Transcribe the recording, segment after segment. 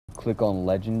click on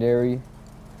legendary.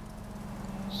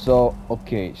 So,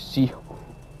 okay, see.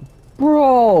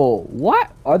 Bro,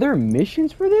 what? Are there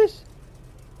missions for this?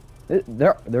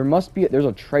 There must be, there's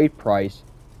a trade price.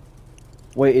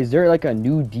 Wait, is there like a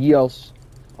new DLC?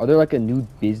 Are there like a new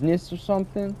business or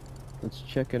something? Let's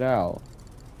check it out.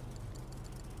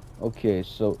 Okay,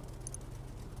 so...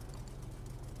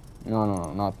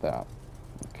 No, not that.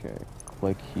 Okay,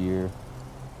 click here.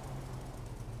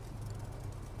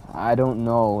 I don't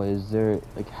know, is there...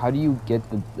 Like, how do you get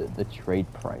the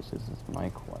trade prices is my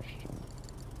question.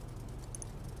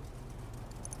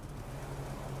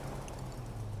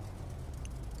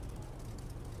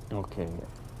 Okay.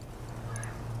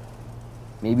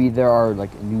 Maybe there are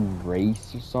like a new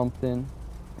race or something?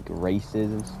 Like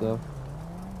races and stuff?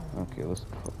 Okay, let's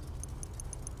put...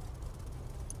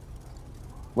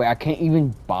 Wait, I can't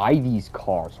even buy these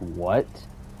cars. What?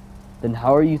 Then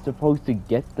how are you supposed to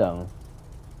get them?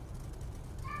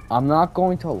 I'm not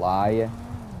going to lie.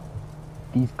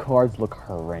 These cars look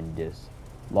horrendous.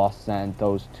 Los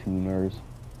Santos tuners.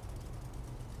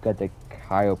 Got the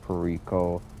Cayo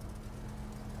Perico.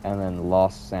 And then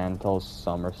Los Santos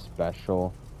Summer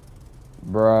Special.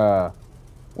 Bruh.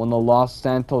 When the Los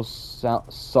Santos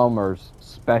Summers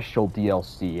Special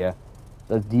DLC,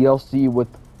 the DLC with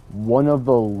one of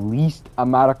the least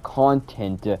amount of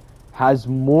content, has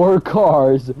more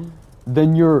cars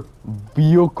than your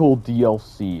vehicle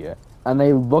DLC, and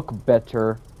they look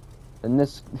better than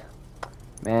this.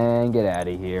 Man, get out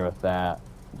of here with that.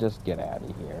 Just get out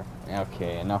of here.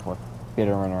 Okay, enough with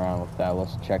fiddling around with that.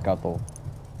 Let's check out the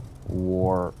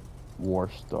war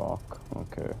stock.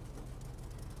 Okay.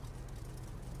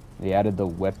 They added the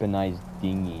weaponized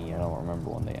dinghy. I don't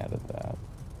remember when they added that.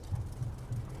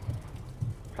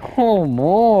 Oh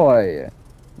boy!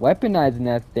 Weaponizing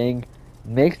that thing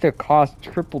makes the cost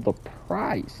triple the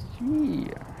price. Gee,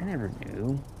 I never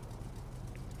knew.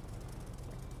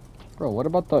 Bro, what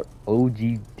about the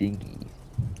OG dinghy?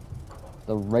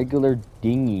 The regular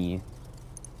dinghy.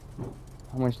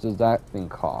 How much does that thing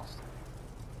cost?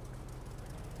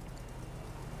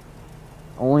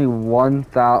 Only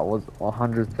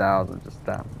 100,000, just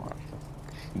that much.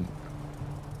 That's cheap.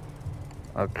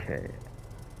 Okay.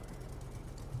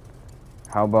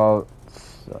 How about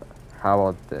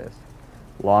this?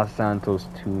 Los Santos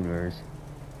tuners.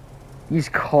 These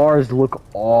cars look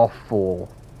awful.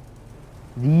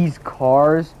 These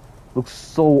cars look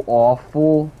so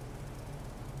awful.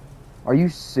 Are you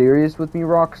serious with me,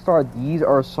 Rockstar? These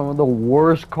are some of the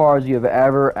worst cars you have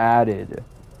ever added.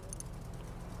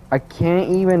 I can't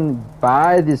even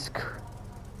buy this. Why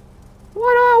do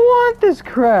I want this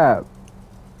crap?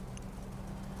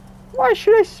 Why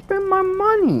should I spend my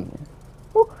money?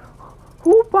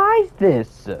 Who buys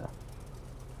this?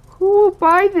 Who will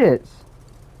buy this?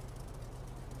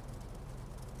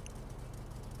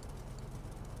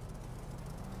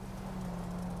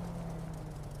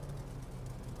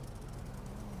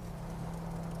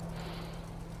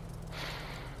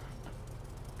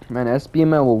 Man,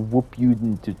 SBML will whoop you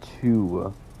into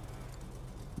two.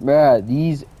 Man,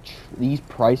 these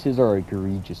prices are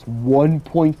egregious.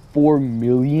 1.4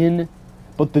 million,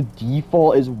 but the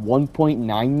default is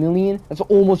 1.9 million. That's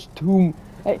almost two.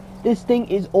 Hey, this thing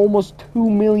is almost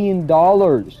 $2 million.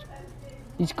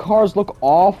 These cars look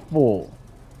awful.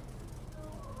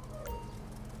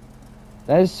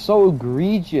 That is so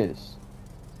egregious.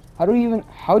 How do you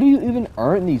even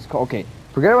earn these cars? Okay,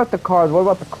 forget about the cars. What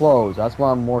about the clothes? That's what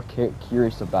I'm more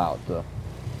curious about.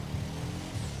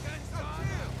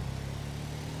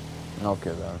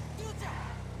 Okay then.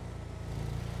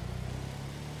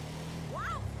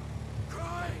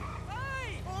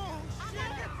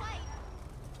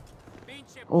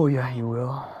 Oh yeah, you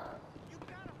will.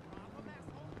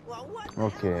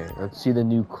 Okay, let's see the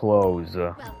new clothes.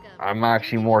 I'm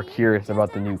actually more curious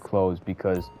about the new clothes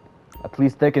because at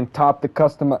least they can top the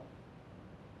custom.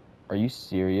 Are you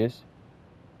serious?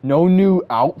 No new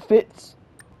outfits?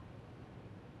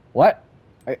 What?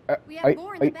 We have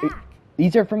more in the back.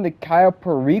 These are from the Cayo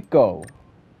Perico.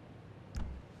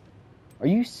 Are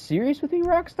you serious with me,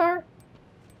 Rockstar?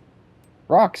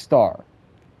 Rockstar.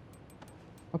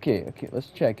 Okay, let's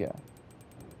check it.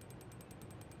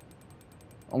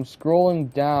 I'm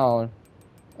scrolling down,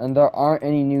 and there aren't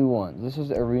any new ones. This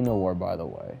is Arena War, by the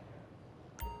way.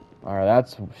 Alright,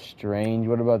 that's strange.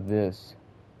 What about this?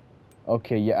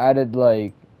 Okay, you added,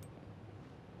 like...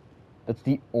 That's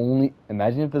the only...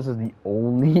 Imagine if this is the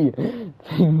only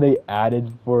thing they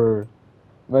added for...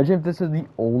 Imagine if this is the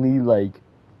only, like,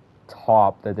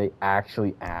 top that they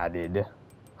actually added.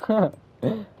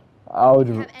 I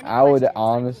would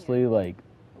honestly, like,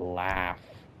 laugh.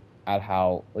 at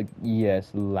how, like,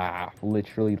 yes, laugh,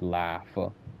 literally laugh.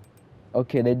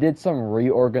 Okay, they did some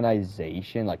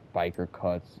reorganization, like biker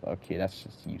cuts. Okay, that's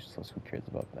just useless. Who cares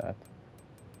about that?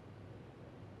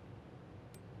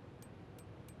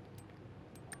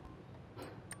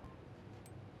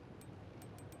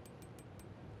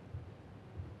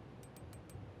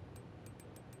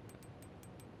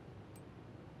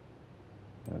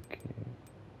 Okay.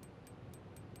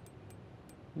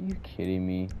 Are you kidding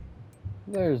me?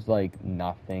 There's like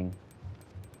nothing.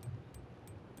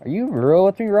 Are you real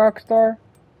with me, Rockstar?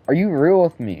 Are you real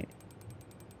with me?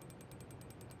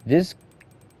 This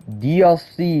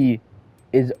DLC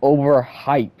is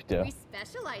overhyped. We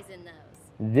specialize in those.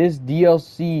 This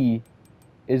DLC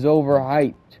is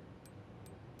overhyped.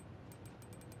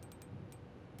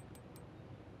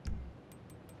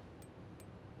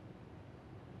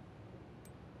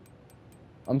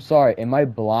 I'm sorry, am I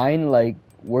blind? Like,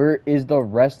 where is the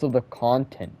rest of the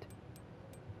content?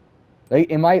 Like,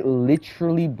 am I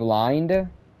literally blind?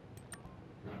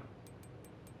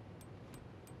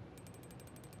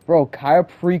 Bro,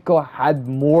 Caprico had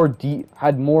more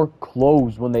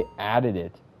clothes when they added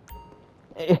it.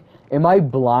 Am I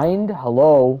blind?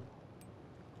 Hello?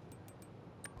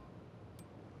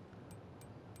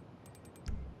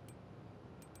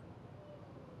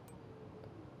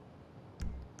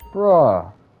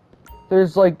 Bruh.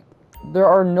 There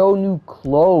are no new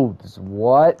clothes.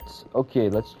 What? Okay,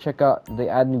 let's check out. They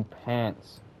add new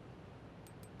pants.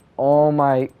 Oh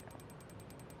my.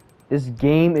 This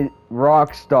game is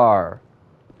Rockstar.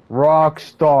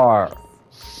 Rockstar.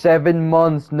 7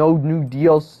 months, no new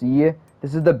DLC.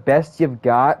 This is the best you've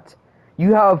got.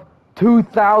 You have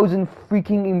 2,000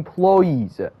 freaking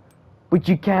employees, but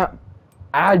you can't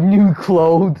add new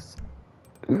clothes.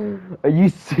 Are you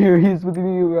serious with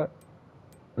me, bro?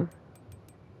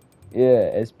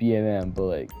 Yeah, SBMM, but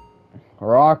like,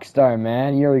 Rockstar,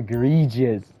 man, you're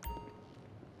egregious.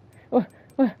 What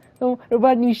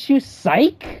about new shoes?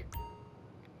 Psych?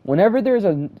 Whenever there's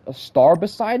a star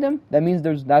beside them, that means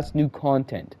that's new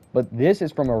content. But this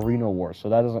is from Arena War, so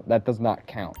that does not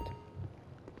count.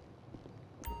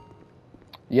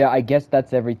 Yeah, I guess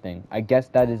that's everything. I guess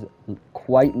that is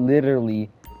quite literally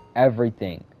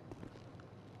everything.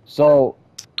 So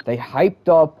they hyped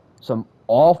up some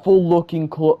awful looking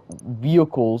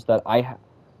vehicles that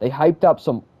they hyped up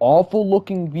some awful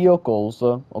looking vehicles.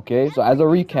 Okay, so as a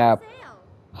recap,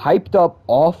 hyped up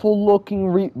awful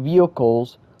looking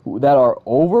vehicles that are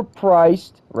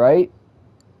overpriced, right?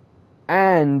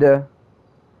 And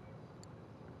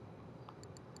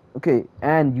okay,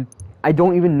 and I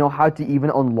don't even know how to even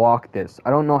unlock this. I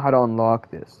don't know how to unlock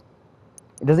this.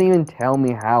 It doesn't even tell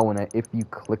me how if you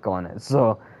click on it.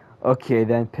 So, okay,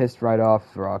 then pissed right off,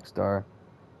 Rockstar.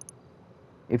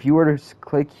 If you were to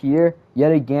click here,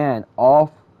 yet again,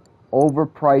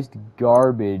 overpriced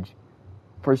garbage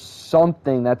for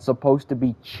something that's supposed to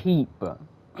be cheap.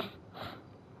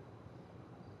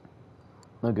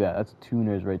 Look at that. That's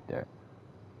tuners right there.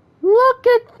 Look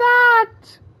at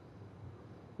that!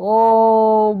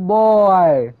 Oh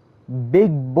boy.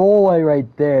 Big boy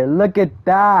right there. Look at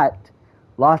that.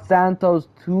 Los Santos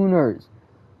tuners.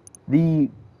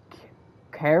 The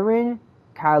Karen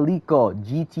Calico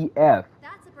GTF.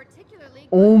 That's a particularly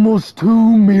Almost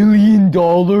 $2 million?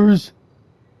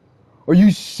 Are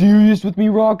you serious with me,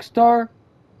 Rockstar?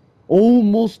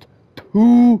 Almost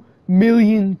 $2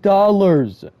 million.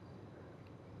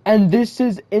 And this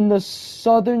is in the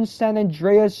Southern San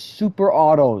Andreas Super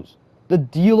Autos.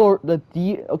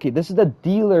 Okay, this is the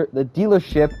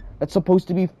dealership that's supposed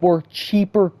to be for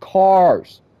cheaper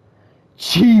cars.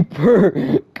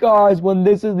 Cheaper cars when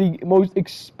this is the most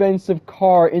expensive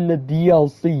car in the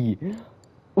DLC.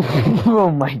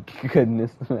 Oh my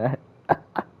goodness, man.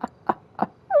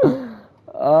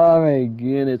 Oh my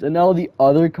goodness. And all the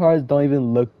other cars don't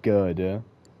even look good.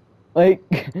 Like,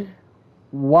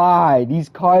 why? These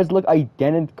cars look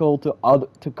identical to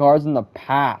cars in the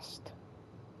past.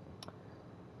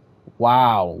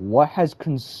 Wow, what has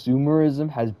consumerism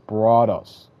has brought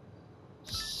us?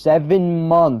 7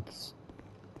 months.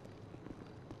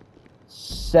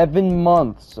 7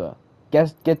 months.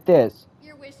 Get this.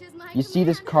 Your wish is my You see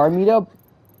this command. car meetup?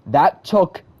 That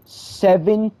took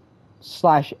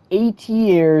 7/8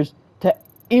 years to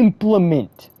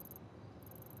implement.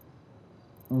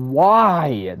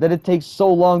 Why did it take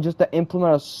so long just to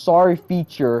implement a sorry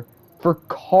feature for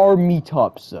car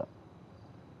meetups?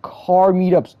 Car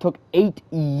meetups took 8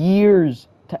 years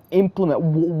to implement.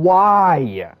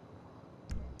 Why?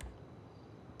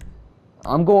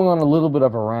 I'm going on a little bit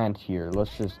of a rant here.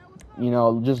 Let's just,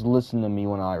 just listen to me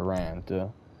when I rant.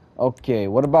 Okay,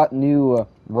 what about new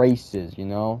races,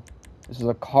 This is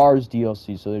a Cars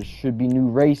DLC, so there should be new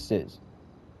races.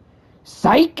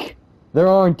 Psych! There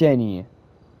aren't any.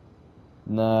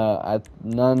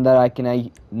 None that I can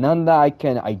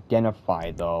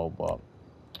identify though. But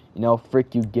you know,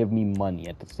 frick, you give me money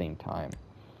at the same time.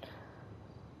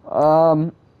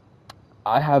 I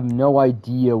have no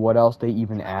idea what else they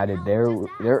even added. There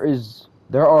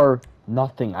are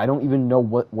nothing. I don't even know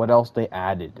what else they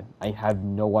added. I have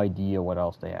no idea what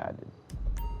else they added.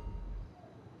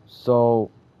 So,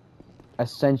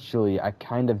 essentially, I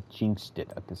kind of jinxed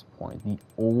it at this point. The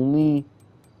only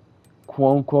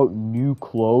quote-unquote new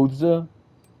clothes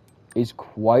is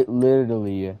quite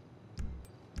literally...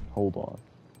 Hold on.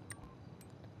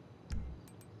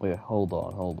 Wait, hold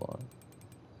on.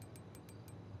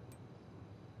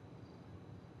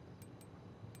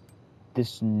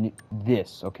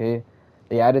 This, okay?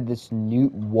 They added this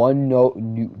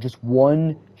just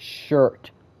one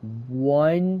shirt.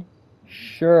 One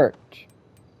shirt.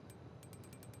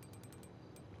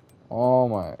 Oh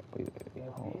my, wait,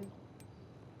 hold on.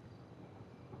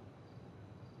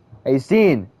 Hey,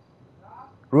 Seen!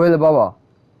 Ruel Baba.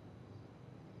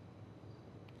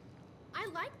 I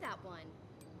like that one.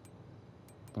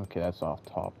 Okay, that's off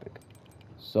topic.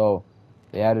 So,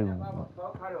 they added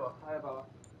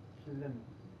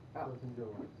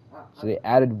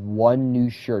one new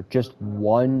shirt, just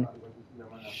one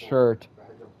shirt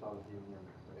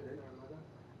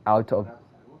out of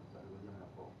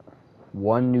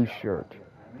one new shirt.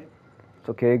 It's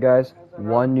okay, guys.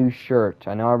 One new shirt.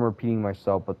 I know I'm repeating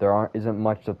myself, but isn't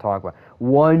much to talk about.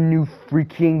 One new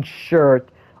freaking shirt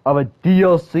of a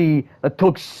DLC that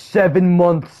took 7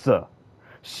 months.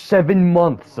 7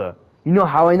 months. You know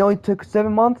how I know it took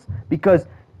 7 months? Because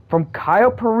from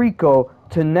Cayo Perico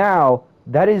to now,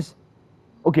 that is...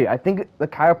 Okay, I think the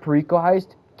Cayo Perico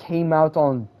heist came out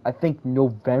on, I think,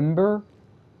 November.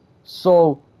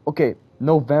 So, okay,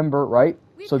 November, right?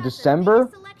 So December,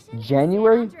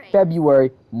 January,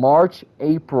 February, March,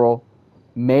 April,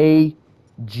 May,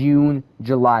 June,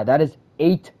 July. That is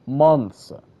 8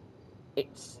 months.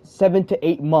 It's 7 to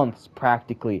 8 months,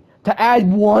 practically. To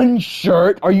add one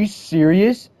shirt? Are you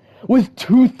serious? With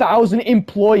 2,000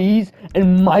 employees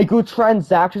and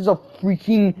microtransactions of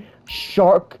freaking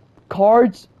shark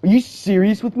cards? Are you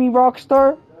serious with me,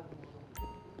 Rockstar?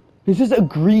 This is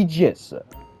egregious.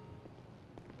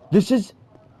 This is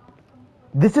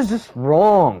just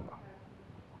wrong.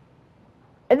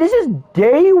 And this is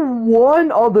day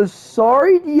 1 of the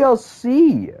Sorry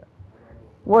DLC.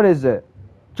 What is it?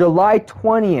 July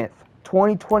 20th,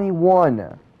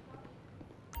 2021.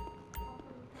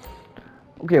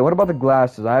 Okay, what about the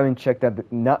glasses? I haven't checked that.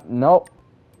 No.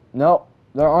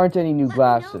 There aren't any new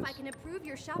glasses. Let me know if I can improve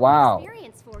your shopping Wow.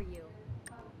 experience for you.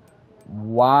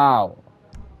 Wow.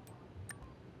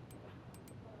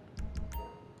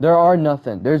 There are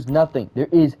nothing. There's nothing. There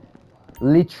is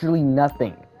literally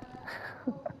nothing.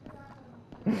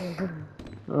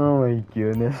 Oh my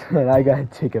goodness. Man, I gotta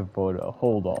take a photo.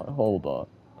 Hold on.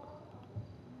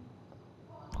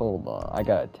 I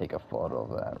gotta take a photo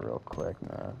of that real quick,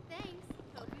 man. Thanks.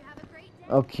 Hope you have a great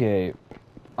day. Okay.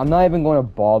 I'm not even going to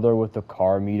bother with the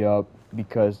car meetup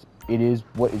because it is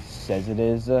what it says it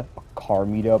is, a car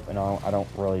meetup, and I don't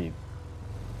really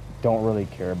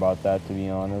care about that, to be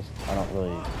honest. I don't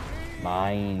really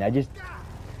mind.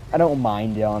 I don't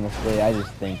mind it, honestly. I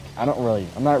just think I'm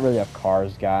not really a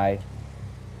cars guy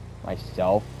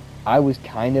myself. I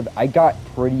got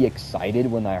pretty excited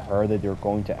when I heard that they were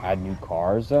going to add new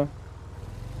cars.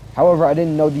 However, I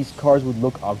didn't know these cars would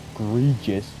look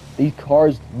egregious. These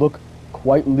cars look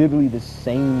quite literally the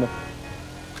same.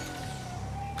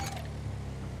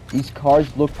 These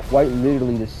cars look quite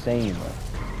literally the same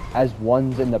as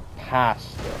ones in the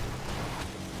past.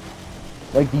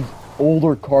 Like, these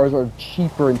older cars are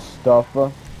cheaper and stuff.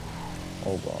 Hold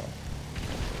on.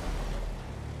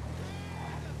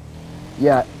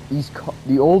 Yeah,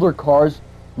 the older cars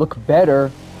look better,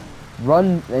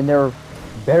 and they're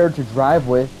better to drive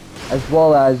with, as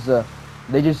well as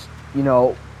they just, you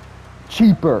know,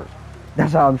 cheaper.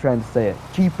 That's how I'm trying to say it.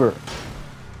 Cheaper.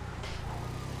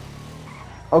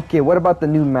 Okay, what about the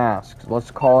new masks?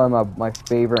 Let's call him my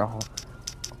favorite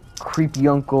creepy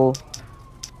uncle.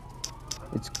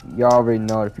 You already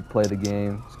know it if you play the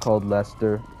game. It's called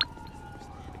Lester.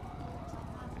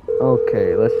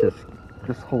 Okay, let's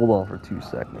just hold on for 2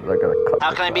 seconds. I gotta cut.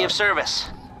 How can I be of service?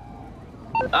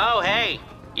 Oh, hey,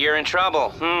 you're in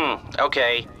trouble.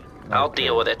 Okay. I'll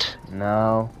deal with it.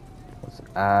 Now, let's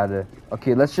add.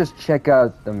 Okay, let's just check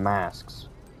out the masks.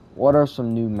 What are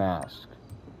some new masks?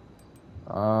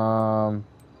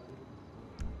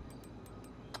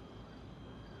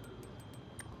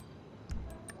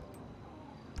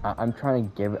 I'm trying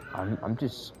to give it. I'm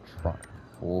just trying.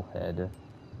 Full head.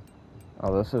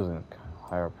 Oh, this isn't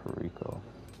Cayo Perico.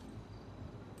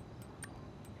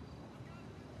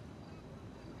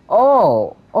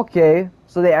 Oh, okay.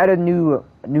 So they added new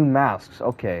masks.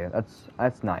 Okay,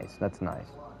 that's nice. That's nice.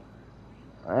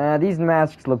 These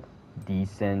masks look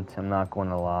decent. I'm not going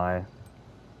to lie.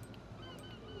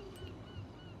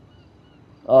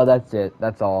 Oh, that's it.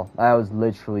 That's all. That was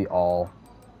literally all.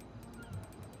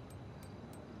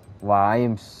 Wow, I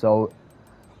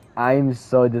am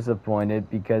so disappointed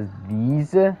because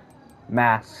these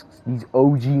masks, these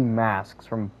OG masks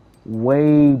from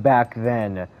way back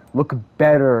then, look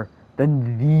better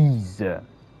than these.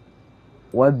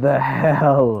 What the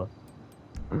hell?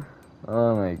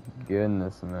 Oh my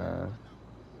goodness, man.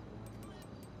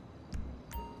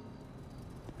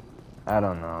 I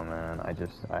don't know, man.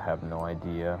 I have no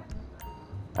idea.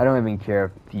 I don't even care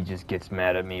if he just gets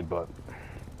mad at me, but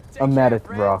I'm mad at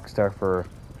Rockstar for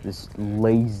this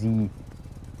lazy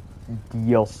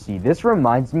DLC. This DLC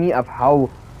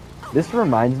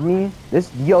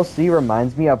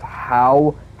reminds me of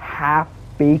how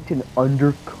half-baked and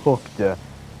undercooked the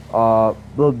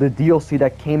DLC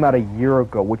that came out a year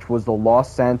ago, which was the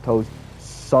Los Santos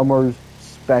Summers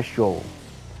Special,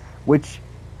 which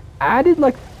added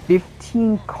like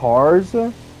 15 cars.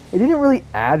 It didn't really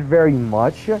add very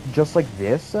much, just like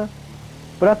this,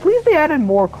 but at least they added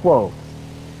more clothes,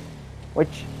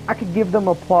 which I could give them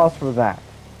applause for that.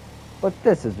 But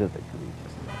this is just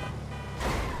egregious.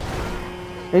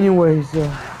 Anyways,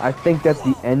 I think that's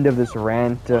the end of this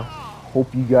rant.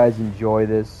 Hope you guys enjoy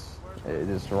this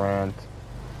rant.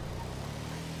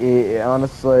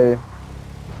 Honestly,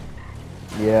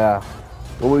 yeah.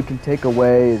 What we can take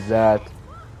away is that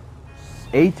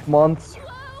 8 months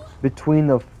between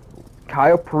the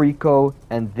Cayo Perico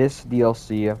and this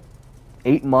DLC.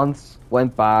 8 months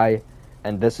went by,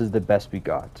 and this is the best we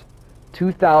got.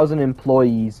 2,000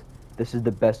 employees. This is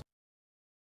the best.